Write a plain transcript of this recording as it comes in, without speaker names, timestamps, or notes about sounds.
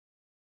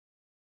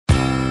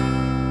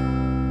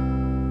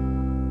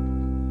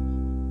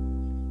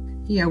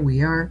here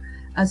we are.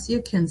 As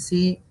you can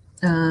see,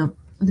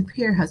 the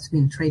pair has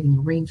been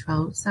trading range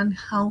bound.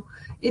 Somehow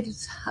it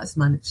has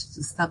managed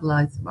to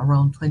stabilize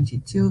around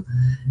 22.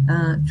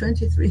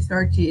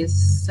 23.30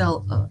 is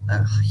still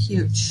a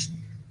huge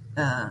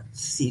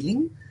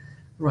ceiling,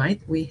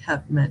 right? We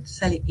have met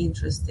fairly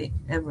interesting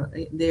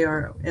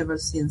ever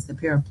since the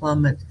pair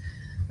plummeted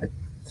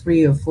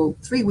 3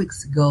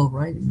 weeks ago,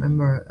 right?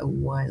 Remember a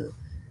while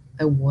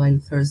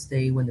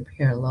Thursday when the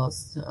pair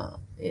lost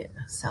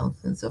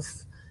thousands of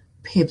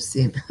pips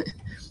in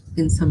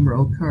some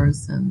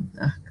brokers and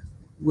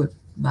with a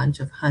bunch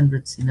of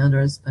hundreds in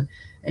others. But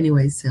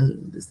anyway, still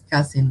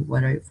discussing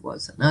whether it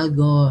was an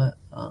algo,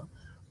 a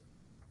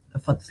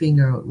fat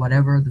finger, or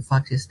whatever. The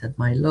fact is that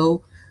my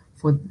low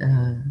for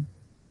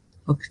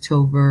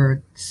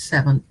October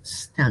 7th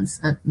stands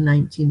at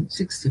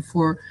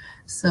 1964.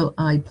 So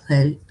I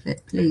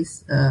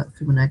place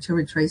Fibonacci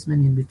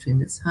retracement in between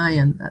this high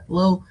and that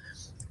low.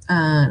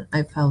 And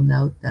I found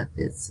out that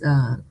it's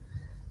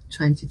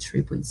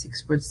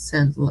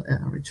 23.6%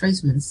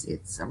 retracements.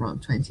 It's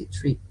around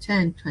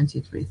 23.10,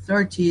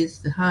 23.30 is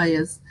the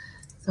highest.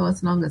 So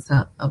as long as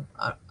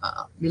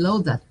below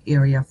that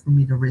area, for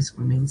me, the risk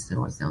remains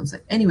towards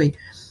downside. Anyway,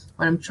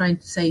 what I'm trying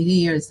to say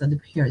here is that the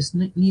pair is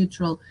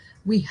neutral.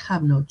 We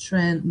have no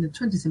trend. The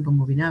 20 simple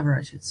moving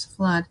average, it's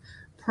flat.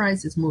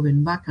 Price is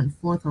moving back and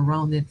forth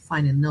around it,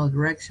 finding no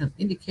direction.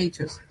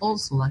 Indicators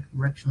also lack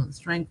directional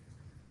strength.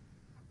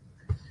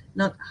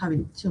 Not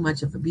having too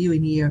much of a view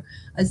in here,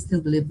 I still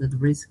believe that the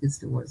risk is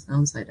towards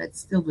downside. I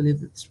still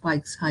believe that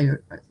spikes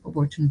higher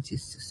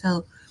opportunities to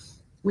sell.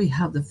 We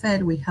have the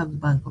Fed, we have the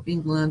Bank of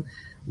England.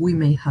 We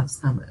may have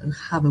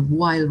a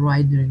wild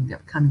ride during the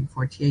upcoming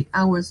 48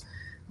 hours,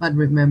 but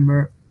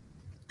remember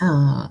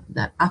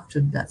that after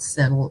that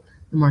settle,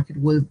 the market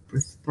will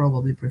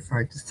probably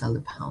prefer to sell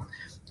the pound.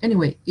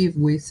 Anyway, if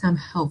we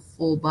somehow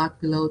fall back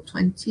below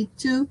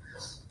 22,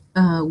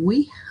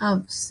 we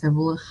have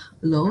several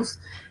lows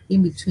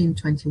in between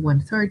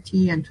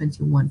 21.30 and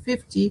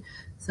 21.50.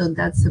 So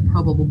that's a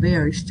probable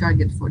bearish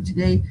target for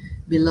today.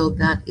 Below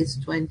that is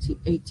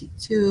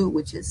 20.82,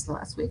 which is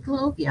last week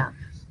low. Yeah.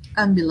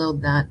 And below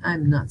that,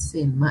 I'm not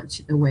seeing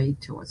much away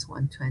towards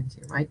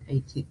 120, right?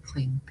 80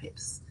 clean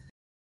pips.